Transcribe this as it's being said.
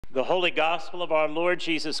The Holy Gospel of our Lord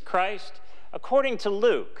Jesus Christ, according to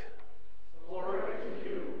Luke. Glory to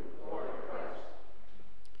you, Lord Christ.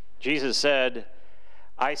 Jesus said,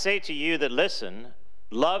 I say to you that listen,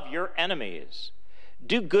 love your enemies.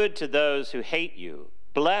 Do good to those who hate you.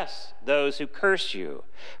 Bless those who curse you.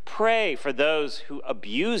 Pray for those who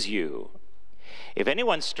abuse you. If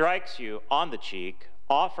anyone strikes you on the cheek,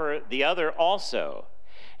 offer the other also.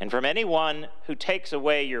 And from anyone who takes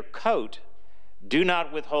away your coat, do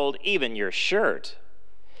not withhold even your shirt.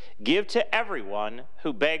 Give to everyone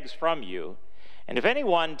who begs from you, and if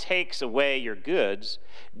anyone takes away your goods,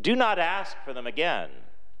 do not ask for them again.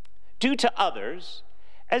 Do to others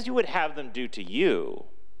as you would have them do to you.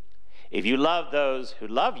 If you love those who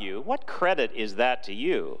love you, what credit is that to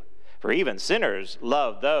you? For even sinners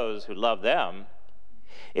love those who love them.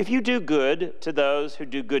 If you do good to those who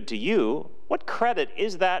do good to you, what credit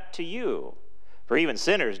is that to you? For even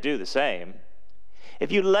sinners do the same.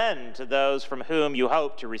 If you lend to those from whom you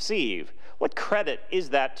hope to receive, what credit is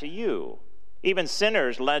that to you? Even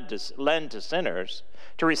sinners lend to sinners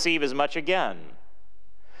to receive as much again.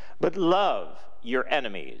 But love your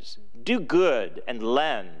enemies, do good and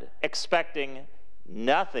lend, expecting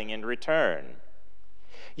nothing in return.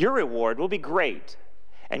 Your reward will be great,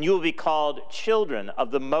 and you will be called children of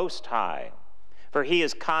the Most High, for he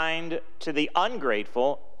is kind to the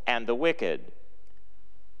ungrateful and the wicked.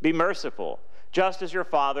 Be merciful, just as your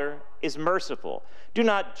Father is merciful. Do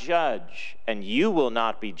not judge, and you will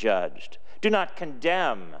not be judged. Do not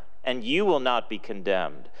condemn, and you will not be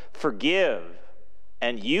condemned. Forgive,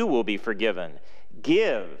 and you will be forgiven.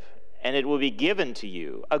 Give, and it will be given to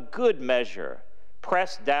you, a good measure,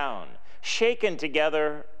 pressed down, shaken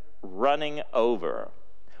together, running over,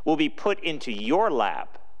 will be put into your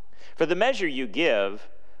lap. For the measure you give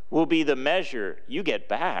will be the measure you get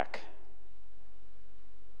back.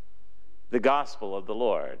 The Gospel of the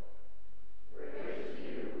Lord. Praise to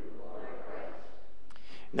you, Lord Christ.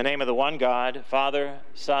 In the name of the one God, Father,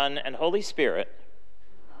 Son, and Holy Spirit.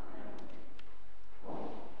 Amen.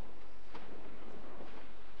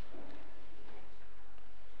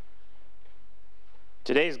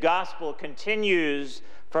 Today's Gospel continues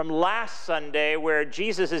from last Sunday, where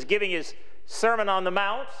Jesus is giving his Sermon on the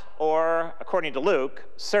Mount, or, according to Luke,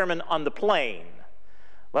 Sermon on the Plain.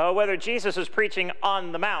 Well, whether Jesus is preaching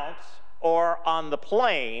on the Mount or on the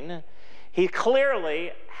plain, he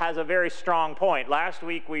clearly has a very strong point. Last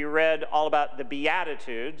week we read all about the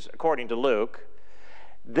Beatitudes, according to Luke.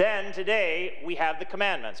 Then today we have the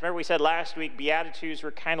commandments. Remember we said last week Beatitudes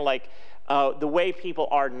were kind of like the way people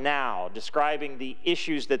are now, describing the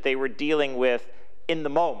issues that they were dealing with in the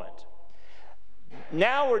moment.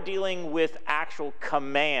 Now we're dealing with actual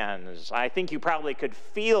commands. I think you probably could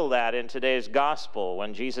feel that in today's gospel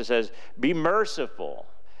when Jesus says, be merciful.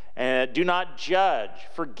 Do not judge,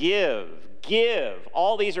 forgive, give.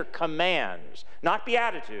 All these are commands, not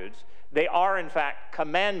beatitudes. They are, in fact,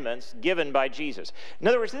 commandments given by Jesus. In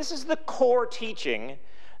other words, this is the core teaching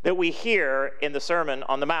that we hear in the Sermon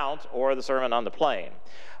on the Mount or the Sermon on the Plain.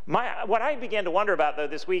 What I began to wonder about, though,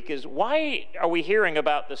 this week is why are we hearing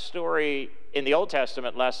about the story in the Old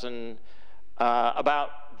Testament lesson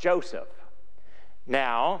about Joseph?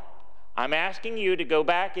 Now, I'm asking you to go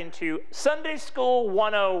back into Sunday School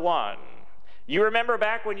 101. You remember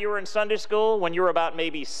back when you were in Sunday school, when you were about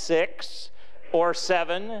maybe 6 or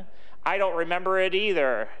 7? I don't remember it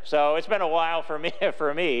either, so it's been a while for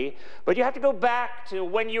me. But you have to go back to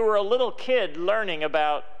when you were a little kid learning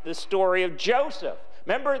about the story of Joseph.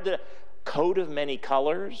 Remember the coat of many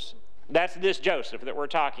colors? That's this Joseph that we're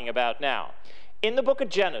talking about now. In the book of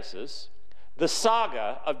Genesis, the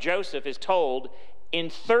saga of Joseph is told in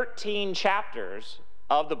 13 chapters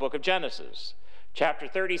of the book of Genesis. Chapter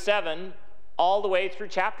 37 all the way through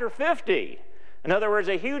chapter 50. In other words,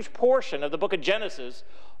 a huge portion of the book of Genesis,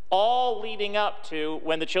 all leading up to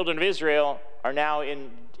when the children of Israel are now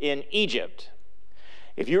in Egypt.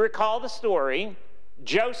 If you recall the story,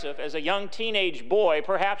 Joseph, as a young teenage boy,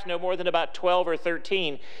 perhaps no more than about 12 or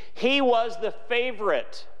 13, he was the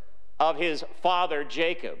favorite of his father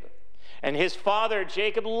Jacob. And his father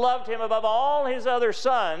Jacob loved him above all his other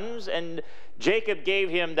sons, and Jacob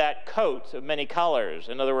gave him that coat of many colors.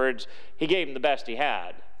 In other words, he gave him the best he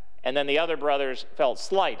had. And then the other brothers felt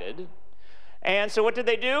slighted. And so what did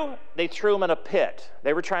they do? They threw him in a pit.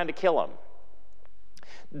 They were trying to kill him.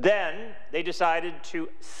 Then they decided to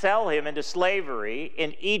sell him into slavery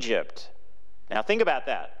in Egypt. Now think about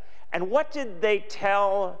that. And what did they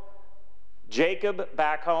tell Jacob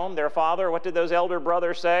back home, their father? What did those elder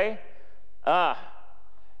brothers say?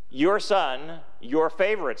 Your son, your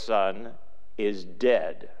favorite son, is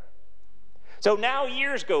dead. So now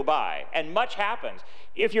years go by, and much happens.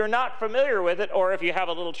 If you're not familiar with it, or if you have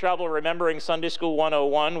a little trouble remembering Sunday School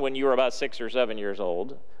 101 when you were about 6 or 7 years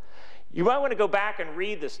old, you might want to go back and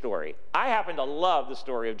read the story. I happen to love the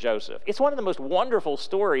story of Joseph. It's one of the most wonderful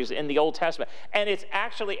stories in the Old Testament, and it's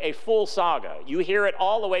actually a full saga. You hear it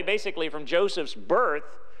all the way, basically, from Joseph's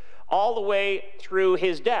birth all the way through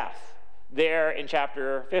his death there in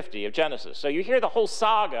chapter 50 of Genesis. So you hear the whole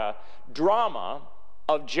saga drama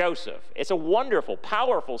of Joseph. It's a wonderful,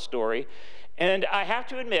 powerful story. And I have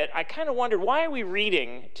to admit, I kind of wondered, why are we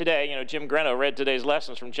reading today? You know, Jim Greno read today's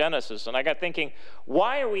lessons from Genesis, and I got thinking,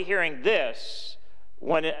 why are we hearing this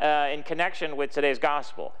when in connection with today's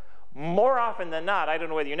gospel? More often than not, I don't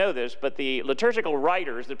know whether you know this, but the liturgical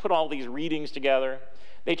writers that put all these readings together,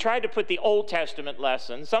 they tried to put the Old Testament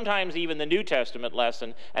lesson, sometimes even the New Testament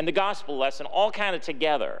lesson, and the gospel lesson all kind of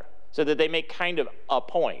together so that they make kind of a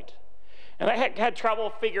point. And I had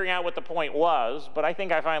trouble figuring out what the point was, but I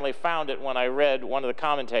think I finally found it when I read one of the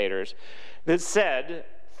commentators that said,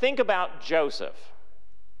 think about Joseph.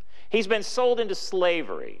 He's been sold into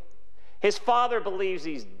slavery. His father believes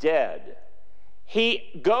he's dead.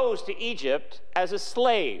 He goes to Egypt as a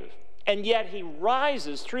slave, and yet he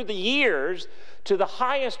rises through the years to the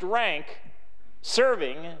highest rank,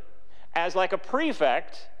 serving as like a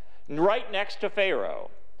prefect right next to Pharaoh.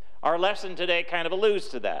 Our lesson today kind of alludes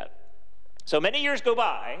to that. So many years go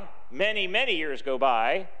by, many years go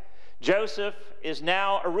by. Joseph is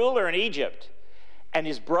now a ruler in Egypt, and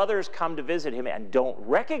his brothers come to visit him and don't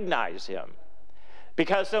recognize him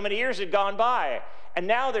because so many years had gone by. And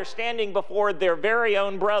now they're standing before their very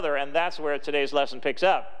own brother, and that's where today's lesson picks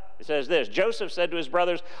up. It says this: Joseph said to his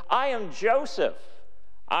brothers, I am Joseph.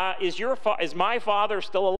 Is my father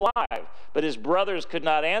still alive? But his brothers could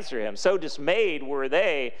not answer him. So dismayed were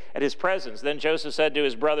they at his presence. Then Joseph said to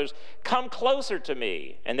his brothers, come closer to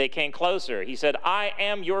me. And they came closer. He said, I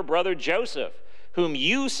am your brother Joseph, whom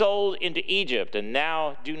you sold into Egypt. And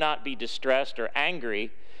now do not be distressed or angry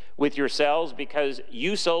with yourselves because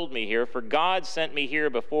you sold me here. For God sent me here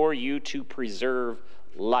before you to preserve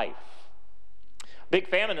life. Big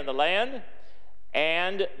famine in the land.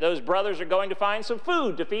 And those brothers are going to find some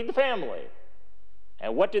food to feed the family.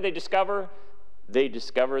 And what do they discover? They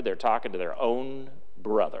discover they're talking to their own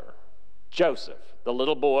brother, Joseph, the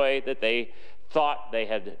little boy that they thought they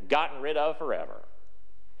had gotten rid of forever.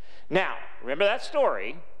 Now, remember that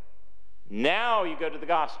story. Now you go to the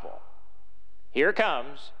gospel. Here it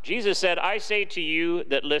comes. Jesus said, I say to you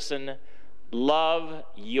that listen, love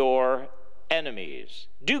your enemies.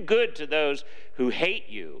 Do good to those who hate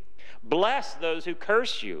you. Bless those who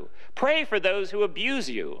curse you. Pray for those who abuse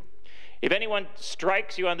you. If anyone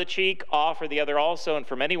strikes you on the cheek, offer the other also. And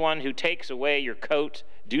from anyone who takes away your coat,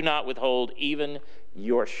 do not withhold even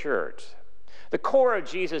your shirt. The core of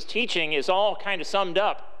Jesus' teaching is all kind of summed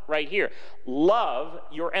up right here. Love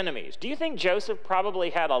your enemies. Do you think Joseph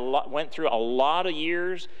probably went through a lot of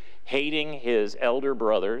years hating his elder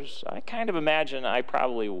brothers? I kind of imagine I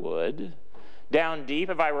probably would. Down deep,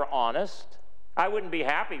 if I were honest. I wouldn't be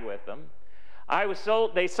happy with them.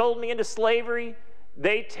 They sold me into slavery.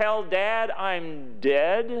 They tell Dad I'm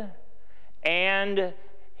dead. And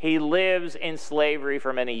he lives in slavery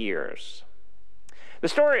for many years. The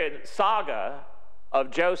story and saga of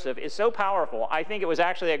Joseph is so powerful, I think it was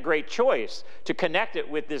actually a great choice to connect it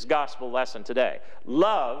with this gospel lesson today.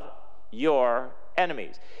 Love your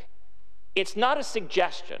enemies. It's not a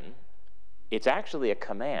suggestion. It's actually a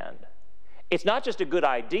command. It's not just a good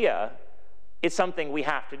idea. It's something we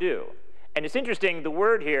have to do. And it's interesting, the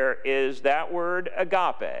word here is that word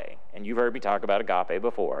agape. And you've heard me talk about agape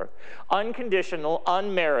before. Unconditional,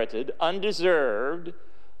 unmerited, undeserved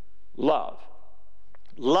love.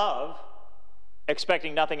 Love,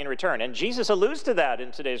 expecting nothing in return. And Jesus alludes to that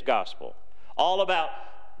in today's gospel. All about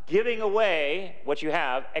giving away what you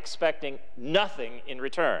have, expecting nothing in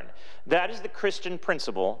return. That is the Christian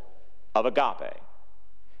principle of agape.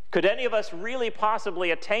 Could any of us really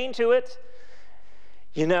possibly attain to it?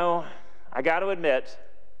 You know, I got to admit,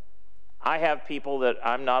 I have people that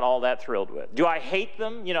I'm not all that thrilled with. Do I hate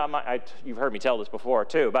them? You know, you've heard me tell this before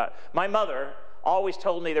too, but my mother always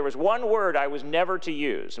told me there was one word I was never to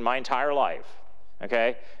use in my entire life,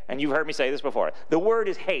 okay? And you've heard me say this before. The word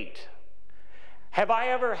is hate. Have I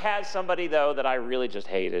ever had somebody, though, that I really just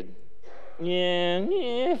hated? Yeah,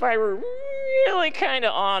 if I were really kind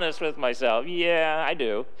of honest with myself, yeah, I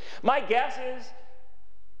do. My guess is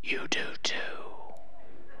you do too.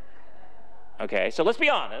 Okay, so let's be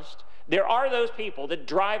honest. There are those people that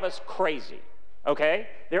drive us crazy, okay?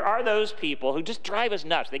 There are those people who just drive us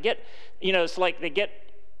nuts. They get, it's like they get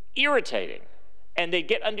irritating, and they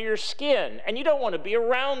get under your skin, and you don't want to be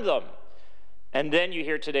around them. And then you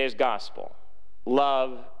hear today's gospel.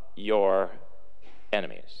 Love your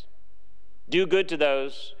enemies. Do good to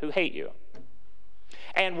those who hate you.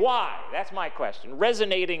 And why? That's my question.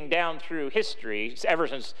 Resonating down through history, ever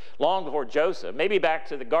since long before Joseph, maybe back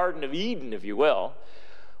to the Garden of Eden, if you will.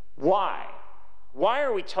 Why? Why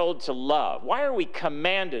are we told to love? Why are we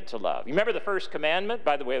commanded to love? You remember the first commandment,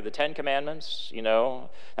 by the way, of the 10 Commandments? You know,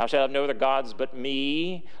 thou shalt have no other gods but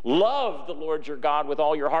me. Love the Lord your God with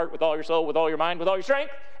all your heart, with all your soul, with all your mind, with all your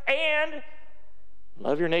strength, and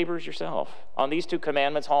love your neighbors yourself. On these 2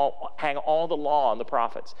 commandments hang all the law and the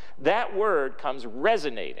prophets. That word comes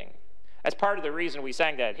resonating. That's part of the reason we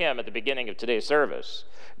sang that hymn at the beginning of today's service.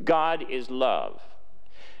 God is love.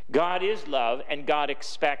 God is love, and God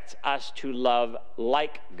expects us to love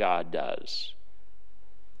like God does.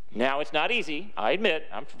 Now, it's not easy. I admit.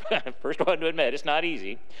 I'm the first one to admit it's not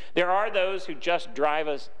easy. There are those who just drive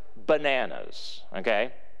us bananas,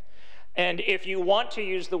 okay? And if you want to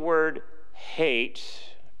use the word hate,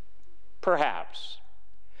 perhaps.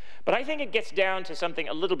 But I think it gets down to something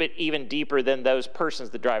a little bit even deeper than those persons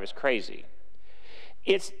that drive us crazy.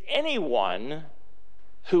 It's anyone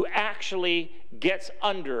who actually gets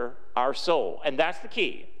under our soul. And that's the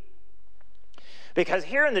key. Because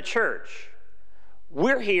here in the church,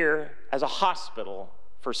 we're here as a hospital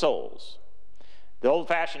for souls. The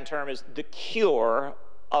old-fashioned term is the cure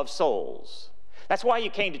of souls. That's why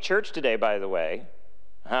you came to church today, by the way.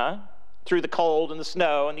 Through the cold and the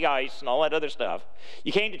snow and the ice and all that other stuff.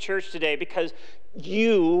 You came to church today because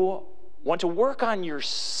you want to work on your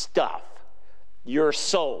stuff, your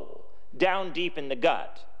soul, down deep in the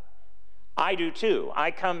gut. I do too.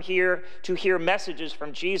 I come here to hear messages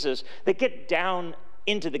from Jesus that get down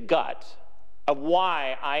into the gut of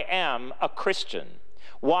why I am a Christian,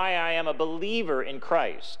 why I am a believer in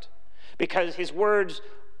Christ. Because his words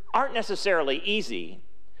aren't necessarily easy,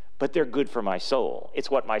 but they're good for my soul.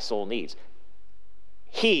 It's what my soul needs.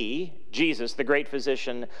 He, Jesus, the great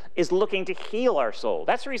physician, is looking to heal our soul.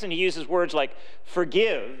 That's the reason he uses words like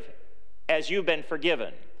forgive as you've been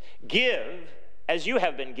forgiven. Give as you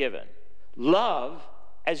have been given. Love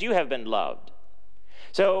as you have been loved.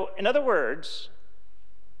 So, in other words,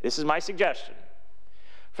 this is my suggestion.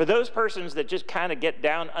 For those persons that just kind of get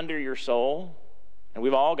down under your soul, and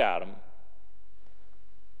we've all got them,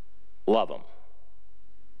 love them.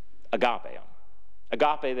 Agape them.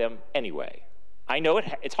 Agape them anyway. I know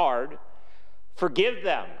it's hard. Forgive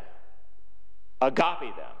them.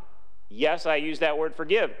 Agape them. Yes, I use that word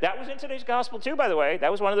forgive. That was in today's gospel too, by the way.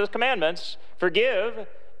 That was one of those commandments. Forgive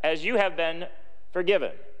as you have been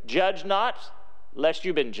forgiven. Judge not, lest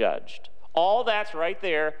you've been judged. All that's right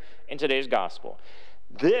there in today's gospel.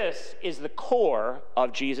 This is the core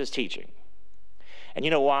of Jesus' teaching. And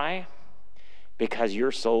you know why? Because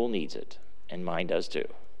your soul needs it, and mine does too.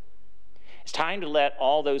 It's time to let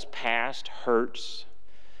all those past hurts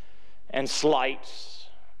and slights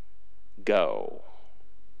go,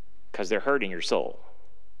 because they're hurting your soul.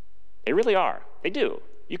 They really are. They do.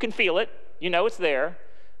 You can feel it. You know it's there.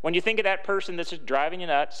 When you think of that person that's just driving you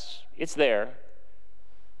nuts, it's there.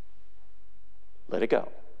 Let it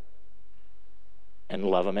go. And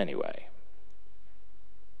love them anyway.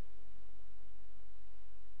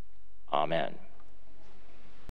 Amen.